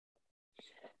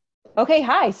Okay,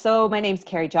 hi. So my name's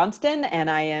Carrie Johnston, and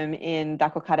I am in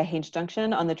Dakwakata Haines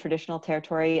Junction on the traditional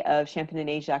territory of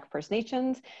Champagne-Anishinaabe First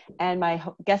Nations. And my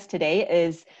guest today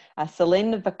is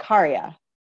Selene Vakharia.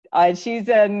 She's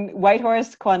in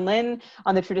Whitehorse, Kwanlin,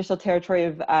 on the traditional territory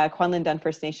of Kwanlin Dun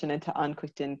First Nation and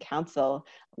Ta'anquitton Council.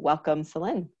 Welcome,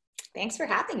 Selene. Thanks for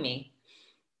having me.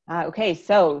 Okay,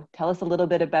 so tell us a little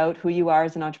bit about who you are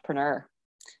as an entrepreneur.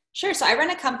 Sure. So I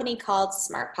run a company called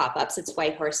Smart Pop-Ups. It's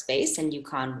Whitehorse based and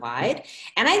Yukon wide.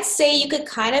 And I'd say you could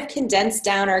kind of condense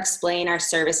down or explain our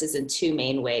services in two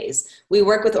main ways. We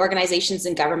work with organizations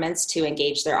and governments to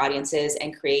engage their audiences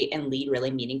and create and lead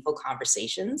really meaningful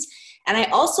conversations. And I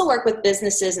also work with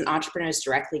businesses and entrepreneurs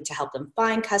directly to help them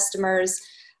find customers,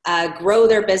 grow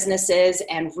their businesses,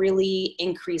 and really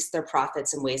increase their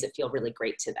profits in ways that feel really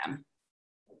great to them.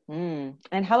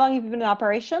 And how long have you been in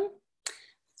operation?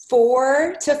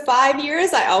 4 to 5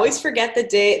 years. I always forget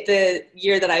the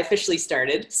year that I officially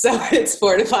started. So it's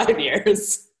 4 to 5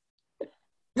 years.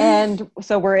 And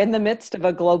so we're in the midst of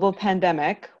a global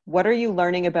pandemic. What are you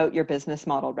learning about your business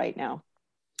model right now?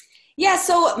 Yeah,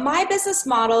 so my business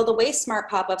model, the way Smart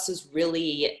Pop-Ups was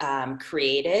really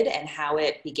created and how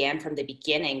it began from the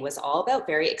beginning was all about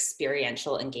very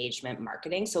experiential engagement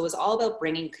marketing. So it was all about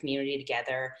bringing community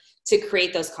together to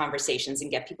create those conversations and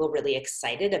get people really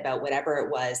excited about whatever it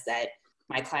was that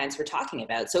my clients were talking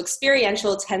about. So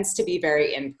experiential tends to be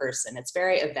very in-person. It's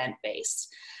very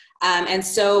event-based. And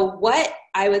so what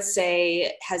I would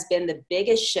say has been the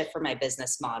biggest shift for my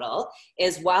business model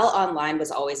is while online was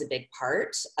always a big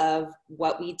part of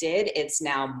what we did, it's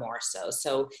now more so.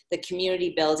 So the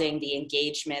community building, the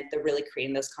engagement, the really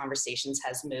creating those conversations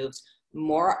has moved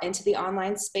more into the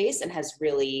online space and has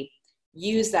really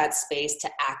used that space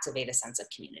to activate a sense of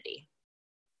community.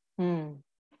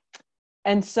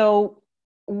 And so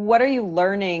what are you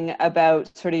learning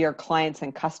about sort of your clients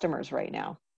and customers right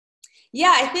now?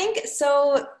 Yeah, I think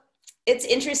so. It's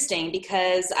interesting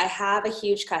because I have a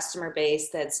huge customer base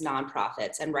that's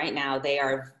nonprofits. And right now they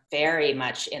are very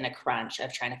much in a crunch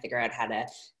of trying to figure out how to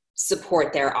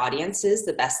support their audiences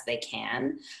the best they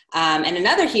can. And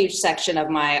another huge section of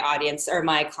my audience or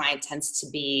my client tends to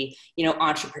be,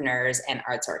 entrepreneurs and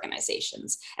arts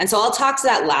organizations. And so I'll talk to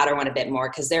that latter one a bit more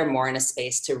because they're more in a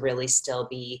space to really still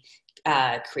be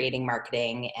creating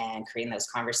marketing and creating those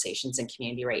conversations in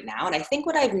community right now. And I think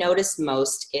what I've noticed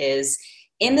most is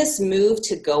in this move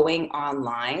to going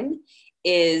online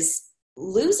is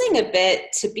losing a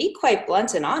bit, to be quite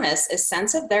blunt and honest, a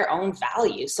sense of their own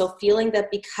value. So feeling that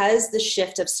because the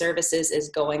shift of services is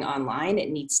going online,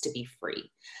 it needs to be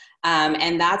free.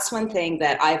 And that's one thing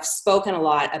that I've spoken a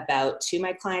lot about to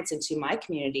my clients and to my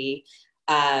community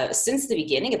since the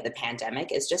beginning of the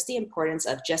pandemic is just the importance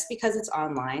of just because it's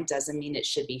online doesn't mean it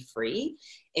should be free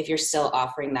if you're still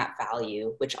offering that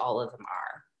value, which all of them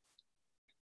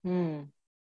are.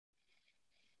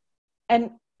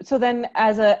 And so then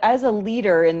as a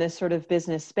leader in this sort of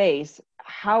business space,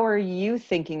 how are you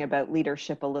thinking about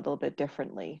leadership a little bit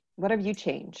differently? What have you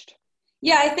changed?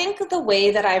 Yeah, I think the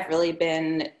way that I've really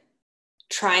been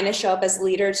trying to show up as a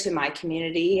leader to my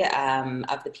community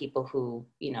of the people who,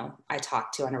 I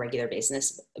talk to on a regular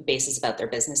basis about their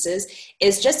businesses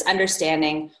is just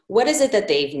understanding what is it that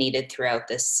they've needed throughout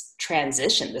this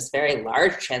transition, this very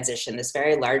large transition, this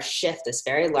very large shift, this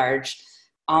very large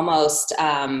almost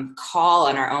call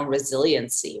on our own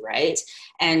resiliency, right?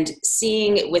 And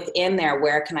seeing within there,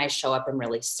 where can I show up and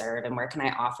really serve and where can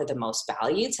I offer the most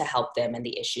value to help them in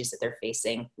the issues that they're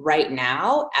facing right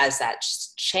now as that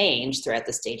change throughout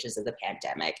the stages of the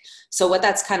pandemic. So what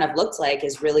that's kind of looked like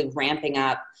is really ramping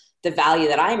up the value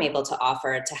that I'm able to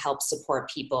offer to help support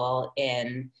people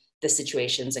in the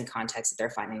situations and contexts that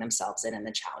they're finding themselves in and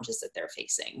the challenges that they're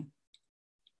facing.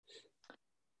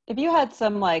 If you had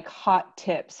some hot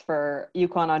tips for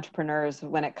Yukon entrepreneurs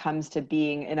when it comes to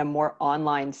being in a more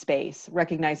online space,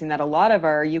 recognizing that a lot of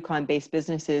our Yukon-based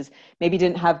businesses maybe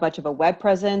didn't have much of a web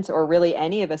presence or really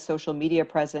any of a social media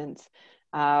presence,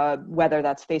 whether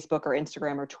that's Facebook or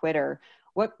Instagram or Twitter,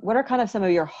 what are kind of some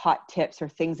of your hot tips or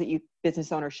things that you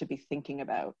business owners should be thinking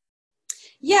about?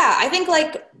 Yeah, I think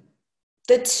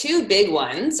the two big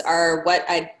ones are what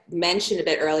I mentioned a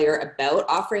bit earlier about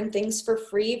offering things for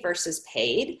free versus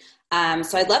paid.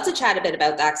 So I'd love to chat a bit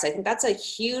about that because I think that's a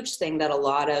huge thing that a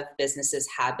lot of businesses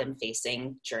have been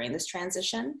facing during this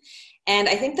transition. And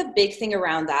I think the big thing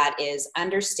around that is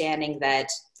understanding that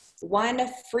one,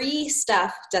 free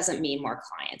stuff doesn't mean more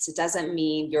clients. It doesn't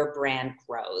mean your brand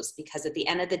grows because at the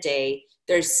end of the day,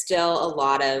 there's still a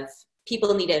lot of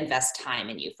people need to invest time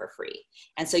in you for free.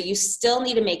 And so you still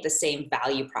need to make the same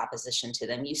value proposition to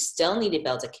them. You still need to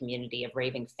build a community of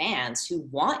raving fans who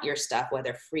want your stuff,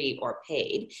 whether free or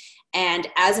paid. And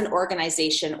as an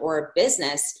organization or a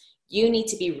business, you need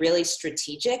to be really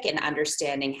strategic in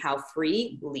understanding how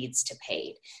free leads to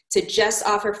paid. To just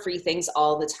offer free things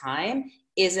all the time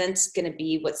isn't going to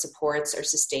be what supports or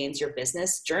sustains your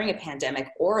business during a pandemic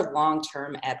or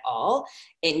long-term at all.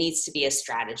 It needs to be a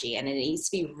strategy, and it needs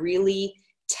to be really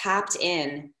tapped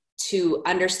in to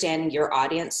understanding your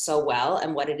audience so well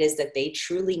and what it is that they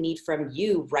truly need from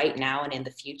you right now and in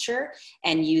the future,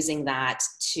 and using that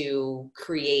to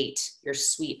create your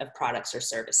suite of products or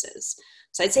services.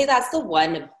 So I'd say that's the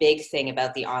one big thing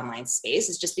about the online space,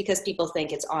 is just because people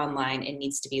think it's online, it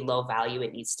needs to be low value,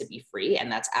 it needs to be free, and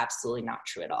that's absolutely not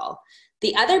true at all.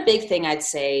 The other big thing I'd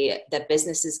say that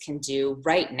businesses can do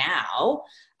right now,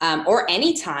 or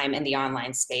anytime in the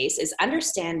online space, is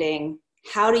understanding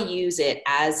how to use it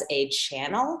as a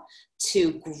channel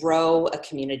to grow a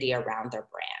community around their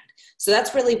brand. So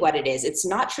that's really what it is. It's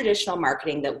not traditional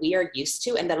marketing that we are used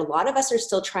to, and that a lot of us are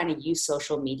still trying to use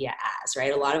social media as,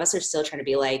 right? A lot of us are still trying to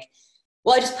be like,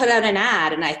 well, I just put out an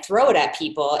ad and I throw it at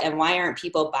people, and why aren't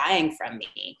people buying from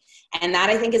me? And that,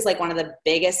 I think, is like one of the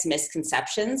biggest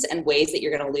misconceptions and ways that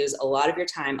you're going to lose a lot of your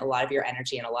time, a lot of your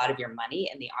energy, and a lot of your money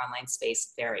in the online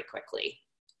space very quickly.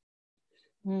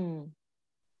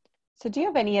 So do you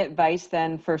have any advice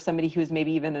then for somebody who's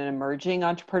maybe even an emerging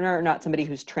entrepreneur, or not somebody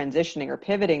who's transitioning or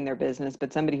pivoting their business,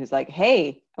 but somebody who's like,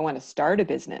 hey, I want to start a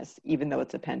business, even though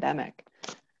it's a pandemic?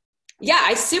 Yeah,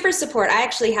 I super support. I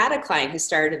actually had a client who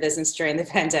started a business during the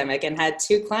pandemic and had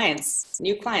new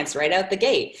clients right out the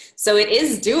gate. So it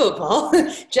is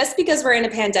doable. Just because we're in a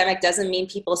pandemic doesn't mean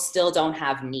people still don't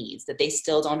have needs, that they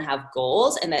still don't have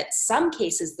goals, and that some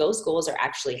cases those goals are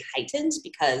actually heightened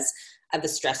because of the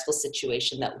stressful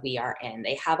situation that we are in.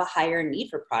 They have a higher need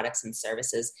for products and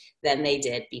services than they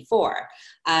did before.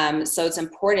 So it's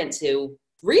important to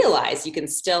realize you can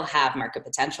still have market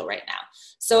potential right now.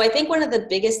 So I think one of the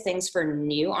biggest things for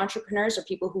new entrepreneurs or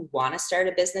people who want to start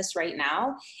a business right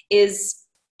now is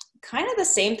kind of the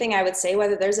same thing I would say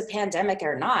whether there's a pandemic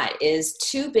or not, is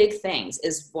two big things.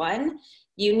 Is one,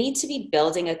 you need to be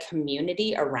building a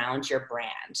community around your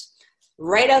brand.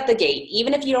 Right out the gate,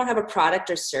 even if you don't have a product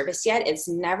or service yet, it's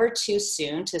never too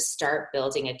soon to start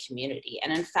building a community.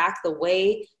 And in fact, the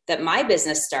way that my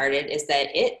business started is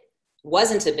that it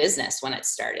wasn't a business when it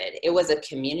started. It was a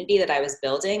community that I was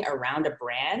building around a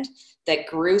brand that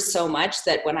grew so much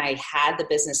that when I had the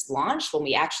business launched, when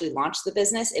we actually launched the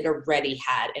business, it already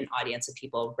had an audience of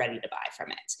people ready to buy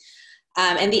from it.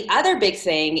 And the other big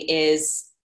thing is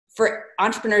for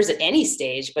entrepreneurs at any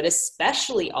stage, but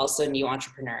especially also new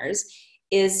entrepreneurs,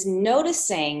 is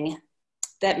noticing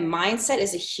that mindset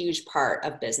is a huge part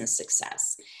of business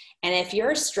success. And if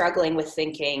you're struggling with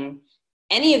thinking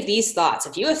any of these thoughts,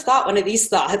 if you have thought one of these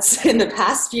thoughts in the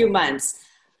past few months,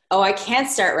 oh, I can't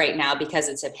start right now because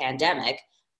it's a pandemic,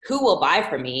 who will buy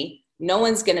from me? No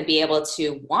one's going to be able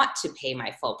to want to pay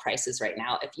my full prices right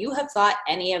now. If you have thought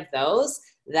any of those,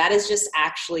 that is just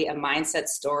actually a mindset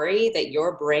story that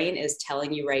your brain is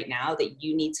telling you right now that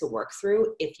you need to work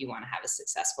through if you want to have a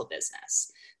successful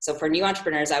business. So for new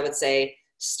entrepreneurs, I would say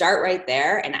start right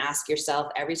there and ask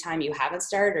yourself every time you haven't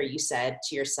started or you said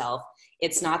to yourself,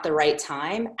 it's not the right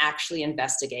time, actually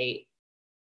investigate,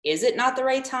 is it not the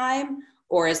right time,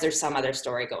 or is there some other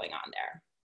story going on there?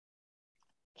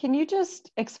 Can you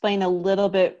just explain a little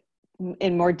bit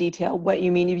in more detail what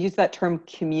you mean? You've used that term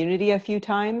community a few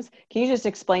times. Can you just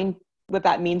explain what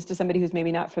that means to somebody who's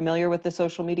maybe not familiar with the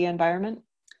social media environment?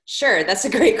 Sure, that's a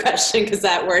great question because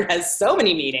that word has so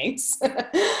many meanings.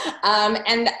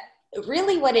 And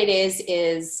really what it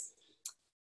is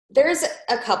there's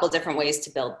a couple different ways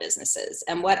to build businesses.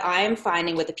 And what I'm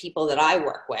finding with the people that I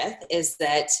work with is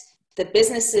that the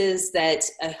businesses that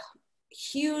a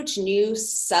huge new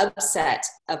subset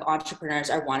of entrepreneurs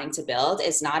are wanting to build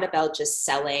is not about just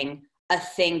selling a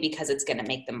thing because it's going to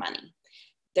make them money.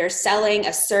 They're selling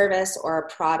a service or a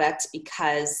product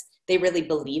because they really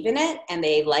believe in it and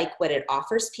they like what it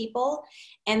offers people.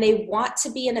 And they want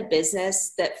to be in a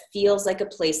business that feels like a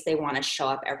place they want to show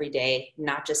up every day,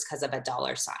 not just because of a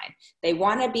dollar sign. They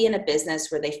want to be in a business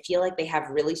where they feel like they have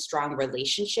really strong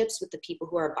relationships with the people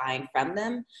who are buying from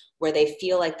them, where they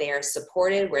feel like they are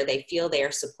supported, where they feel they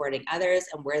are supporting others,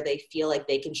 and where they feel like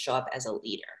they can show up as a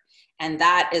leader. And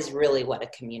that is really what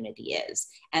a community is.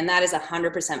 And that is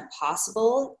 100%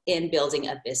 possible in building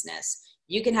a business.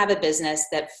 you can have a business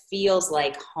that feels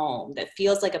like home, that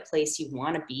feels like a place you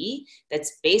want to be,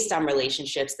 that's based on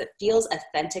relationships, that feels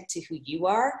authentic to who you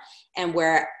are, and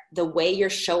where the way you're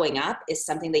showing up is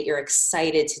something that you're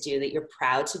excited to do, that you're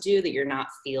proud to do, that you're not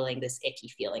feeling this icky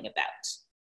feeling about.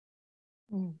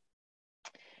 Mm.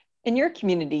 In your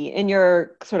community, in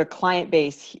your sort of client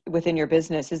base within your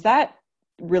business, is that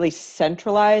really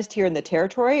centralized here in the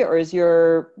territory, or is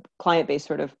your client base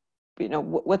sort of,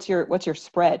 what's your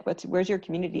spread? Where's your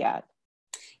community at?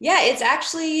 Yeah, it's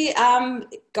actually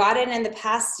gotten in the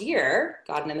past year,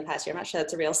 I'm not sure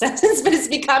that's a real sentence, but it's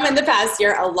become in the past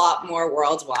year a lot more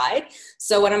worldwide.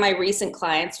 So one of my recent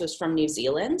clients was from New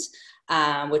Zealand,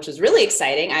 which was really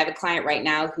exciting. I have a client right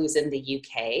now who's in the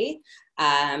UK.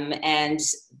 And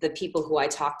the people who I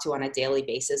talk to on a daily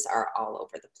basis are all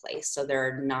over the place. So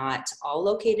they're not all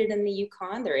located in the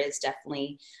Yukon. There is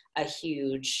definitely a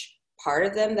huge part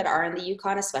of them that are in the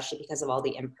Yukon, especially because of all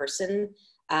the in-person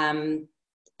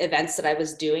events that I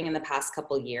was doing in the past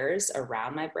couple of years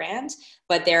around my brand,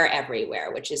 but they're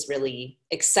everywhere, which is really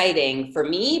exciting for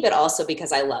me, but also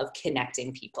because I love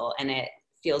connecting people, and it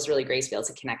feels really great to be able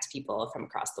to connect people from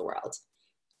across the world.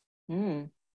 Mm.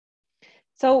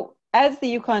 So as the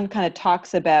Yukon kind of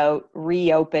talks about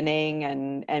reopening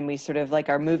and we sort of like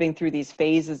are moving through these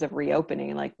phases of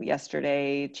reopening, like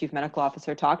yesterday, Chief Medical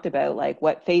Officer talked about like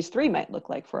what phase 3 might look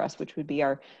like for us, which would be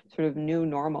our sort of new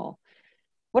normal.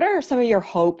 What are some of your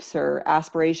hopes or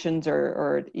aspirations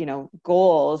or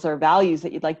goals or values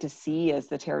that you'd like to see as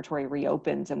the territory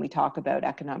reopens and we talk about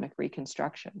economic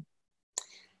reconstruction?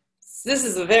 This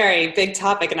is a very big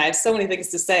topic and I have so many things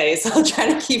to say, so I'll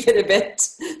try to keep it a bit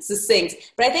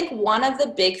succinct. But I think one of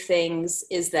the big things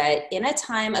is that in a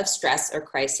time of stress or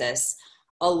crisis,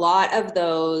 a lot of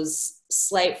those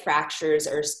slight fractures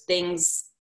or things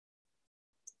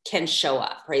can show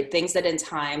up, right? Things that in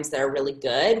times that are really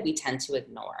good, we tend to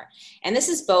ignore. And this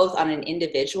is both on an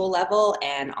individual level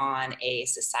and on a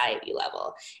society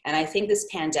level. And I think this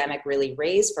pandemic really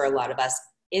raised for a lot of us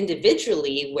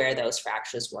individually where those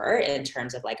fractures were in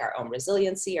terms of like our own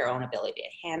resiliency, our own ability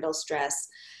to handle stress,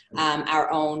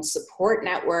 our own support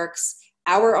networks,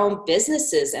 our own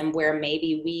businesses, and where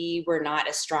maybe we were not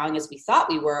as strong as we thought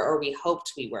we were or we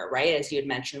hoped we were, right? As you had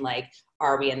mentioned, like,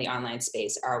 are we in the online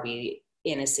space? Are we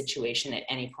in a situation at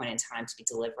any point in time to be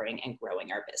delivering and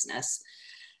growing our business?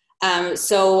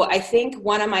 So I think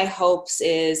one of my hopes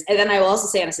is, and then I will also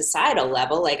say on a societal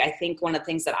level, like I think one of the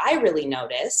things that I really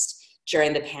noticed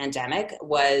during the pandemic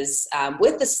was,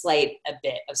 with a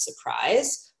bit of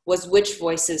surprise, was which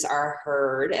voices are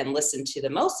heard and listened to the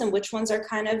most and which ones are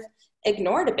kind of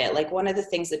ignored a bit. Like one of the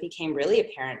things that became really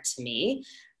apparent to me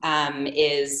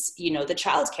is, the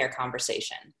childcare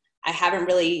conversation. I haven't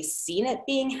really seen it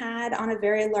being had on a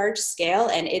very large scale.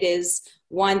 And it is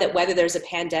one that, whether there's a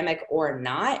pandemic or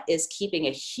not, is keeping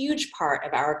a huge part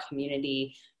of our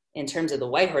community in terms of the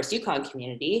Whitehorse Yukon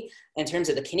community, in terms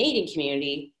of the Canadian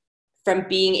community, from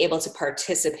being able to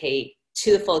participate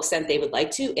to the full extent they would like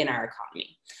to in our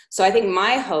economy. So I think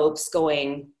my hopes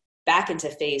going back into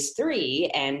phase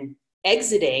 3 and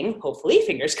exiting, hopefully,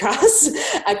 fingers crossed,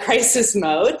 a crisis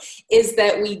mode, is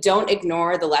that we don't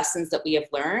ignore the lessons that we have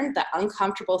learned, the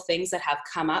uncomfortable things that have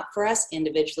come up for us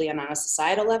individually and on a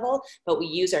societal level, but we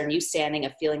use our new standing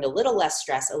of feeling a little less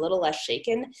stressed, a little less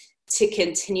shaken, to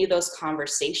continue those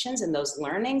conversations and those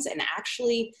learnings and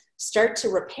actually start to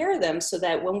repair them so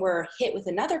that when we're hit with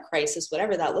another crisis,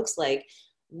 whatever that looks like,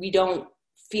 we don't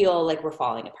feel like we're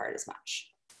falling apart as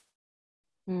much.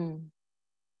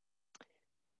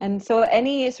 And so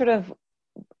any sort of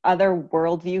other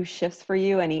worldview shifts for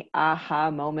you? Any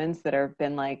aha moments that have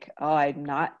been like, oh, I'm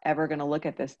not ever going to look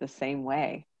at this the same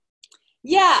way?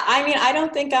 Yeah, I mean, I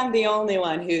don't think I'm the only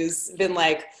one who's been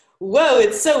like, whoa,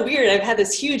 it's so weird. I've had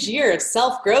this huge year of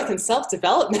self-growth and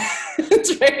self-development,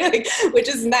 right? Which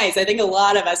is nice. I think a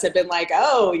lot of us have been like,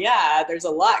 oh yeah, there's a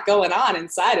lot going on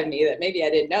inside of me that maybe I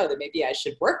didn't know that maybe I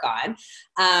should work on.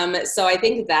 So I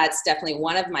think that's definitely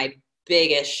one of my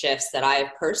biggest shifts that I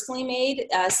have personally made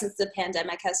since the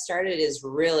pandemic has started, is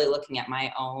really looking at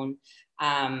my own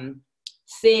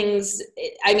things.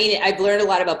 I mean, I've learned a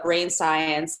lot about brain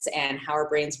science and how our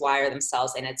brains wire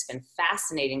themselves, and it's been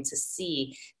fascinating to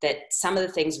see that some of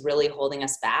the things really holding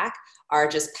us back are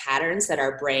just patterns that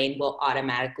our brain will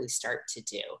automatically start to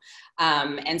do.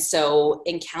 And so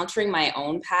encountering my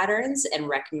own patterns and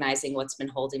recognizing what's been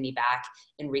holding me back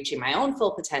in reaching my own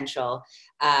full potential,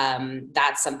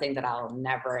 that's something that I'll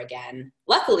never again,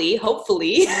 luckily,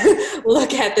 hopefully,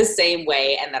 look at the same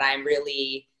way, and that I'm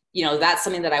really, that's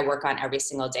something that I work on every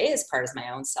single day as part of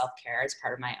my own self-care, as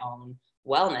part of my own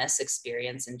wellness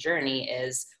experience and journey,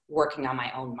 is working on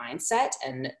my own mindset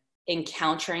and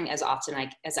encountering as often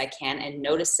as I can and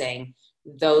noticing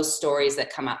those stories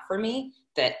that come up for me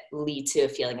that lead to a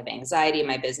feeling of anxiety in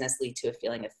my business, lead to a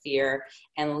feeling of fear,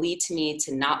 and lead to me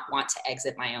to not want to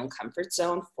exit my own comfort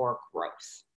zone for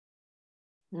growth.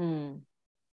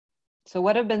 So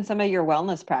what have been some of your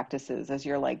wellness practices as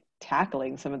you're like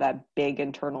tackling some of that big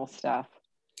internal stuff?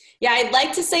 Yeah, I'd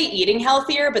like to say eating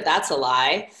healthier, but that's a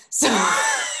lie. So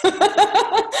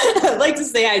I'd like to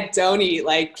say I don't eat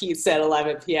like pizza at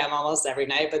 11 p.m. almost every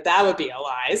night, but that would be a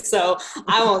lie. So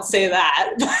I won't say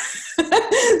that.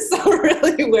 So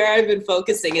really where I've been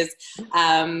focusing is,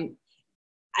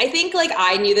 I think like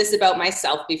I knew this about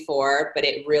myself before, but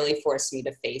it really forced me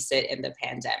to face it in the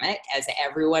pandemic as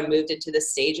everyone moved into the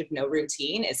stage of no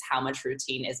routine, is how much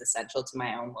routine is essential to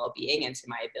my own well-being and to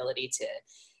my ability to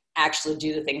actually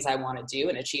do the things I want to do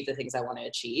and achieve the things I want to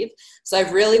achieve. So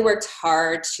I've really worked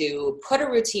hard to put a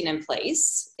routine in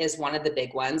place is one of the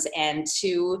big ones. And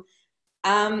to,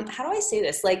 how do I say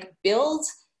this? Like build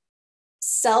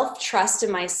self-trust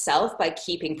in myself by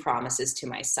keeping promises to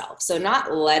myself. So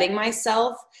not letting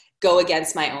myself go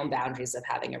against my own boundaries of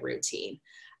having a routine.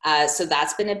 So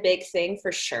that's been a big thing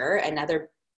for sure. Another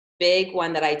big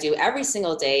one that I do every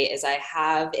single day is I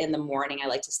have in the morning, I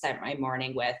like to start my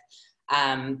morning with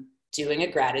doing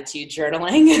a gratitude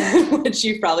journaling, which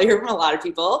you've probably heard from a lot of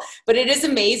people, but it is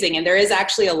amazing. And there is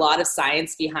actually a lot of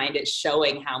science behind it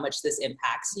showing how much this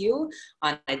impacts you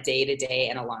on a day-to-day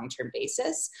and a long-term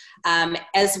basis,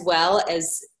 as well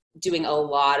as doing a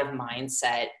lot of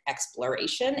mindset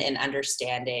exploration and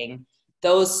understanding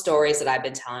those stories that I've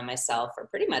been telling myself for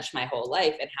pretty much my whole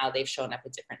life and how they've shown up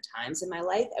at different times in my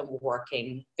life, and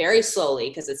working very slowly,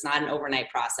 because it's not an overnight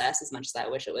process as much as I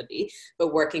wish it would be,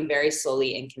 but working very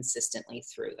slowly and consistently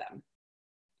through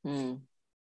them.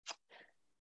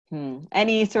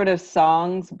 Any sort of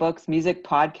songs, books, music,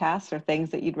 podcasts, or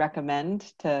things that you'd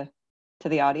recommend to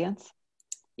the audience?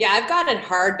 Yeah, I've gotten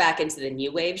hard back into the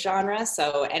new wave genre,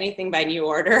 so anything by New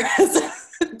Order as a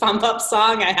pump up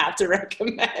song I have to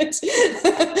recommend.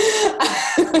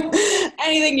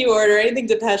 Anything New Order, anything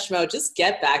Depeche Mode, just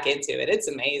get back into it. It's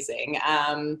amazing.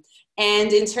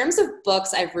 And in terms of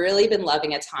books, I've really been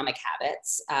loving Atomic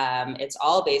Habits. It's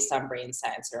all based on brain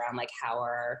science around like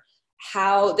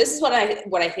how this is what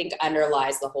I think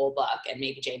underlies the whole book, and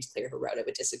maybe James Clear, who wrote it,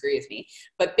 would disagree with me,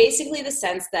 but basically the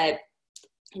sense that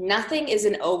nothing is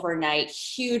an overnight,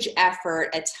 huge effort,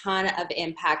 a ton of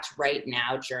impact right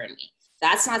now journey.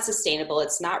 That's not sustainable.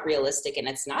 It's not realistic. And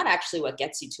it's not actually what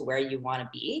gets you to where you want to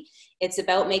be. It's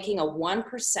about making a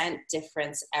 1%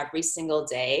 difference every single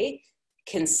day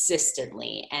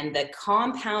consistently. And the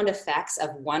compound effects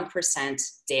of 1%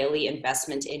 daily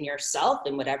investment in yourself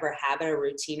and whatever habit or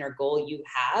routine or goal you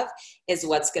have is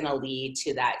what's going to lead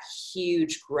to that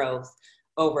huge growth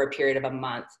over a period of a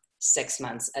month, 6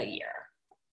 months, a year.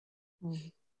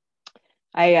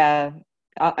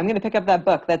 I'm going to pick up that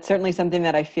book. That's certainly something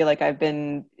that I feel like I've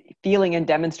been feeling and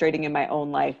demonstrating in my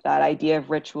own life, that idea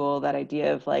of ritual, that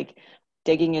idea of like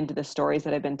digging into the stories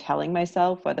that I've been telling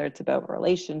myself, whether it's about a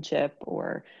relationship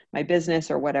or my business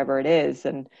or whatever it is,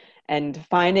 and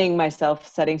finding myself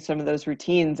setting some of those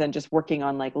routines and just working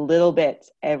on like little bits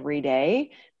every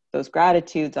day. Those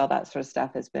gratitudes, all that sort of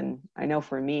stuff has been, I know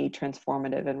for me,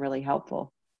 transformative and really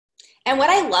helpful. And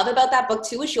what I love about that book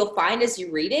too, is you'll find as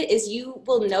you read it, is you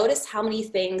will notice how many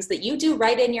things that you do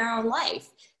right in your own life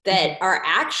that are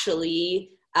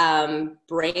actually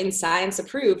brain science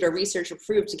approved or research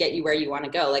approved to get you where you want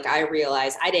to go. Like I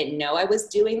realized I didn't know I was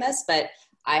doing this, but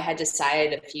I had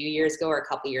decided a few years ago or a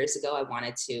couple years ago, I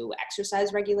wanted to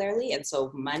exercise regularly. And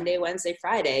so Monday, Wednesday,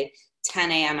 Friday,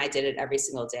 10 a.m., I did it every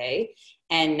single day.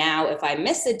 And now if I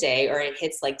miss a day or it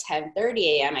hits like 10:30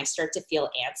 a.m., I start to feel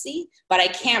antsy, but I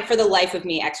can't for the life of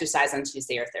me exercise on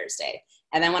Tuesday or Thursday.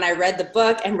 And then when I read the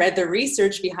book and read the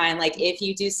research behind, like if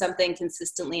you do something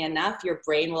consistently enough, your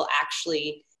brain will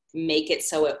actually make it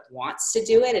so it wants to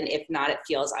do it. And if not, it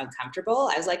feels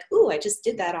uncomfortable. I was like, ooh, I just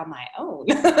did that on my own.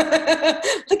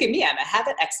 Look at me, I'm a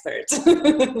habit expert.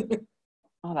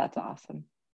 Oh, that's awesome.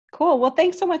 Cool. Well,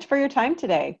 thanks so much for your time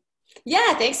today.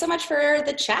 Yeah, thanks so much for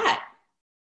the chat.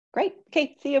 Great.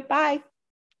 Okay, see you. Bye.